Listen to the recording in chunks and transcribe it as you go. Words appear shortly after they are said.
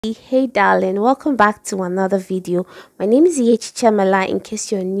Hey darling, welcome back to another video. My name is Nyechi Chiemela in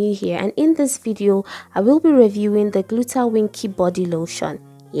case you're new here, and in this video I will be reviewing the Gluta Winky body lotion.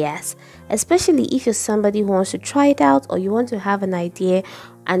 Yes, especially if you're somebody who wants to try it out or you want to have an idea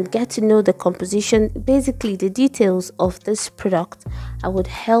and get to know the composition, basically the details of this product. I would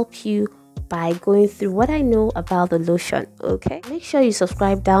help you by going through what I know about the lotion. Okay, make sure you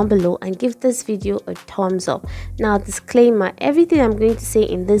subscribe down below and give this video a thumbs up. Now, disclaimer, everything I'm going to say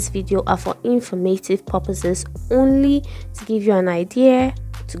in this video are for informative purposes only, to give you an idea,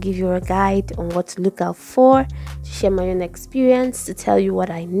 to give you a guide on what to look out for, to share my own experience, to tell you what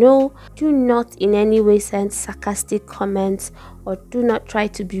I know. Do not in any way send sarcastic comments or do not try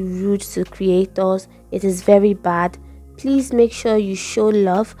to be rude to creators. It is very bad. Please make sure you show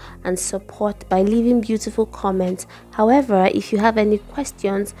love and support by leaving beautiful comments. However, if you have any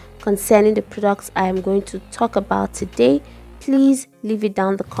questions concerning the products I am going to talk about today, please leave it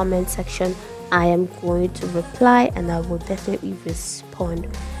down the comment section. I am going to reply and I will definitely respond.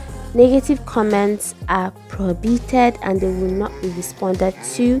 Negative comments are prohibited and they will not be responded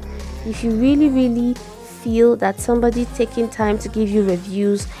to. If you really feel that somebody taking time to give you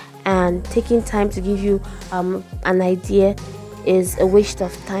reviews and taking time to give you an idea is a waste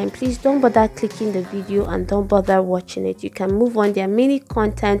of time, please don't bother clicking the video and don't bother watching it. You can move on. There are many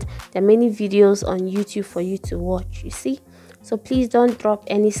content, there are many videos on YouTube for you to watch, you see. So please don't drop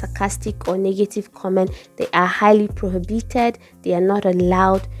any sarcastic or negative comment. They are highly prohibited. They are not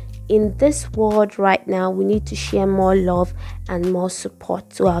allowed. In this world right now, we need to share more love and more support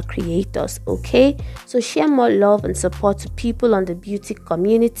to our creators. Okay, so share more love and support to people on the beauty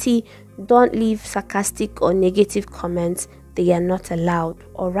community. Don't leave sarcastic or negative comments. They are not allowed.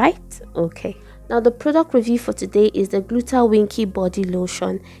 All right, okay. Now the product review for today is the Gluta Winky body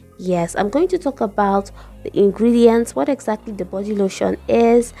lotion. Yes, I'm going to talk about the ingredients, what exactly the body lotion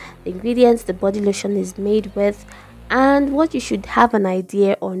is, the ingredients the body lotion is made with, and what you should have an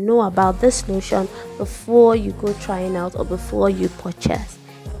idea or know about this lotion before you go trying out or before you purchase.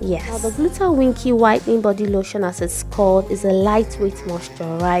 Yes, now the Gluta Winky whitening body lotion, as it's called, is a lightweight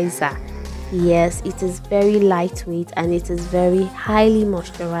moisturizer. Yes, it is very lightweight and it is very highly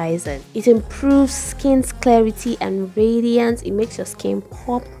moisturizing. It improves skin's clarity and radiance. It makes your skin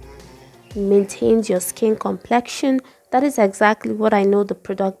pop, maintains your skin complexion. That is exactly what I know the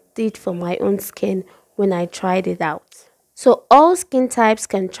product did for my own skin when I tried it out. So all skin types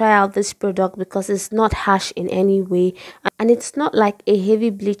can try out this product because it's not harsh in any way and it's not like a heavy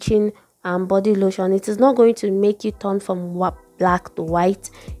bleaching body lotion. It is not going to make you turn from black to white.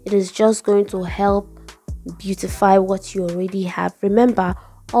 It is just going to help beautify what you already have. Remember,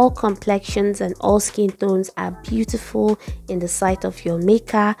 all complexions and all skin tones are beautiful in the sight of your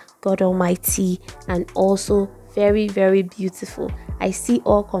maker, God Almighty, and also very beautiful. I see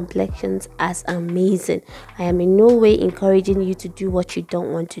all complexions as amazing. I am in no way encouraging you to do what you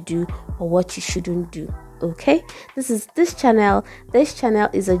don't want to do or what you shouldn't do. Okay, this channel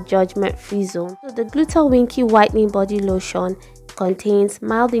is a judgment-free zone. So the Gluta Winky whitening body lotion contains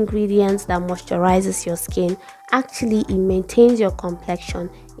mild ingredients that moisturizes your skin. Actually, it maintains your complexion,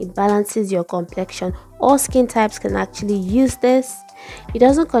 it balances your complexion. All skin types can actually use this. It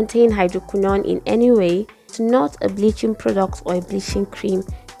doesn't contain hydroquinone in any way. It's not a bleaching product or a bleaching cream.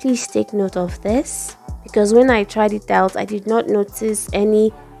 Please take note of this, because when I tried it out, I did not notice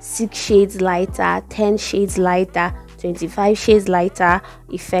any 6 shades lighter, 10 shades lighter, 25 shades lighter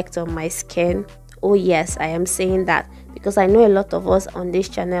effect on my skin. Oh yes, I am saying that because I know a lot of us on this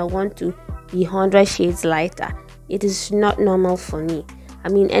channel want to be 100 shades lighter. It is not normal for me. I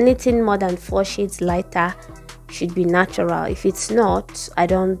mean, anything more than 4 shades lighter should be natural. If it's not,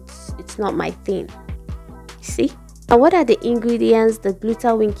 it's not my thing. See? Now, what are the ingredients the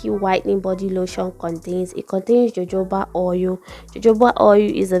Gluta Winky whitening body lotion contains? It contains jojoba oil. Jojoba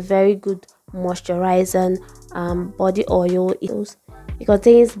oil is a very good moisturizing body oil. It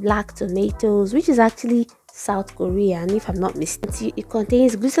contains black tomatoes, which is actually South Korean, if I'm not mistaken. It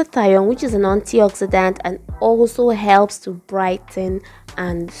contains glutathione, which is an antioxidant and also helps to brighten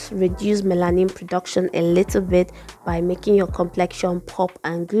and reduce melanin production a little bit by making your complexion pop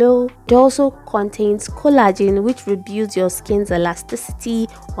and glow. It also contains collagen, which rebuilds your skin's elasticity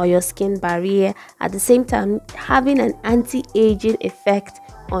or your skin barrier, at the same time having an anti-aging effect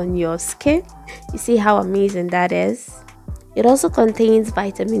on your skin. You see how amazing that is? It also contains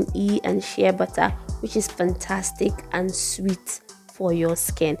vitamin E and shea butter, which is fantastic and sweet for your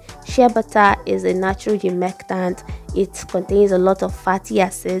skin. Shea butter is a natural humectant. It contains a lot of fatty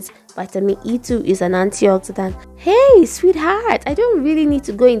acids Vitamin E2 is an antioxidant. Hey, sweetheart, I don't really need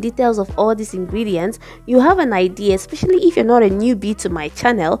to go in details of all these ingredients. You have an idea, especially if you're not a newbie to my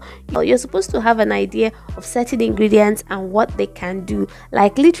channel. You're supposed to have an idea of certain ingredients and what they can do.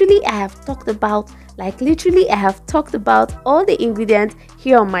 Like literally, I have talked about all the ingredients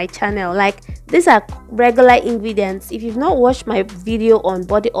here on my channel. Like these are regular ingredients. If you've not watched my video on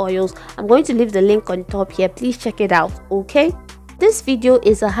body oils, I'm going to leave the link on top here. Please check it out, okay? This video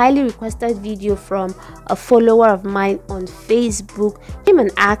is a highly requested video from a follower of mine on Facebook. Came and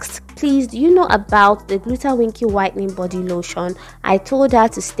asked, please, do you know about the Gluta Winky Whitening Body Lotion? I told her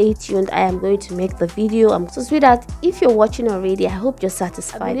to stay tuned. I am going to make the video. So sweetheart, if you're watching already, I hope you're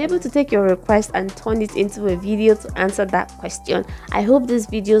satisfied. I've been able to take your request and turn it into a video to answer that question. I hope this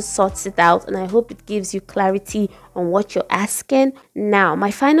video sorts it out, and I hope it gives you clarity on what you're asking. Now, my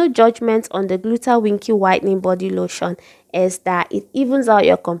final judgment on the Gluta Winky Whitening Body Lotion is that it evens out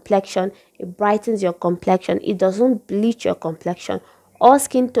your complexion, it brightens your complexion, it doesn't bleach your complexion. All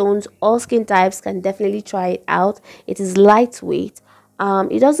skin tones, all skin types can definitely try it out. It is lightweight.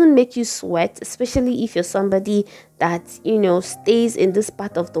 It doesn't make you sweat, especially if you're somebody that, you know, stays in this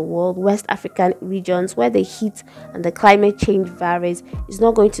part of the world, West African regions, where the heat and the climate change varies. It's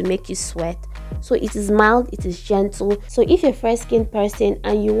not going to make you sweat. So it is mild, it is gentle. So if you're a fair skin person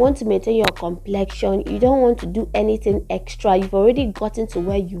and you want to maintain your complexion, you don't want to do anything extra, you've already gotten to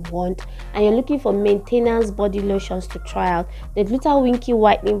where you want, and you're looking for maintenance body lotions to try out, the Gluta Winky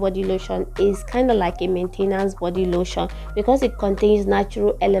Whitening Body Lotion is kind of like a maintenance body lotion because it contains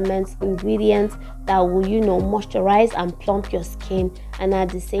natural elements, ingredients that will, you know, moisturize and plump your skin, and at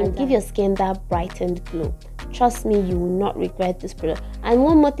the same time give your skin that brightened glow. Trust me, you will not regret this product. And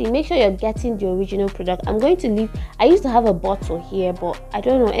one more thing, make sure you're getting the original product. I'm going to leave, I used to have a bottle here, but I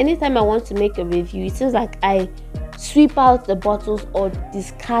don't know, anytime I want to make a review, it seems like I sweep out the bottles or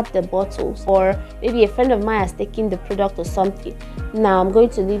discard the bottles, or maybe a friend of mine has taken the product or something. Now I'm going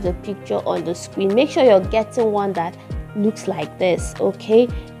to leave the picture on the screen. Make sure you're getting one that looks like this, okay?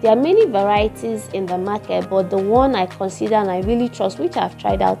 There are many varieties in the market, but the one I consider and I really trust, which I've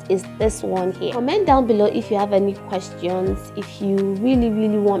tried out, is this one here. Comment down below if you have any questions. If you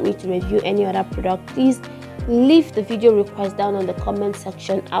really want me to review any other product, please leave the video request down on the comment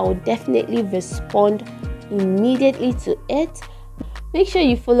section. I will definitely respond immediately to it. Make sure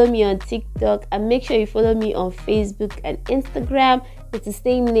you follow me on TikTok, and make sure you follow me on Facebook and Instagram. It's the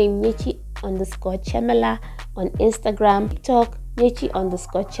same name, Nyechi_Chiemela on Instagram, TikTok,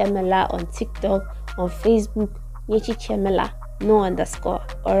 Nyechi_Chiemela on TikTok, on Facebook, Nyechi Chiemela, no underscore.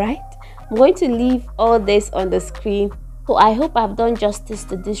 Alright, I'm going to leave all this on the screen. So I hope I've done justice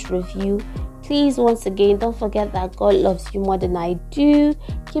to this review. Please, once again, don't forget that God loves you more than I do.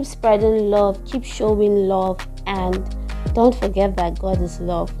 Keep spreading love, keep showing love, and don't forget that God is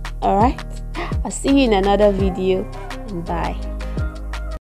love. Alright, I'll see you in another video, and bye.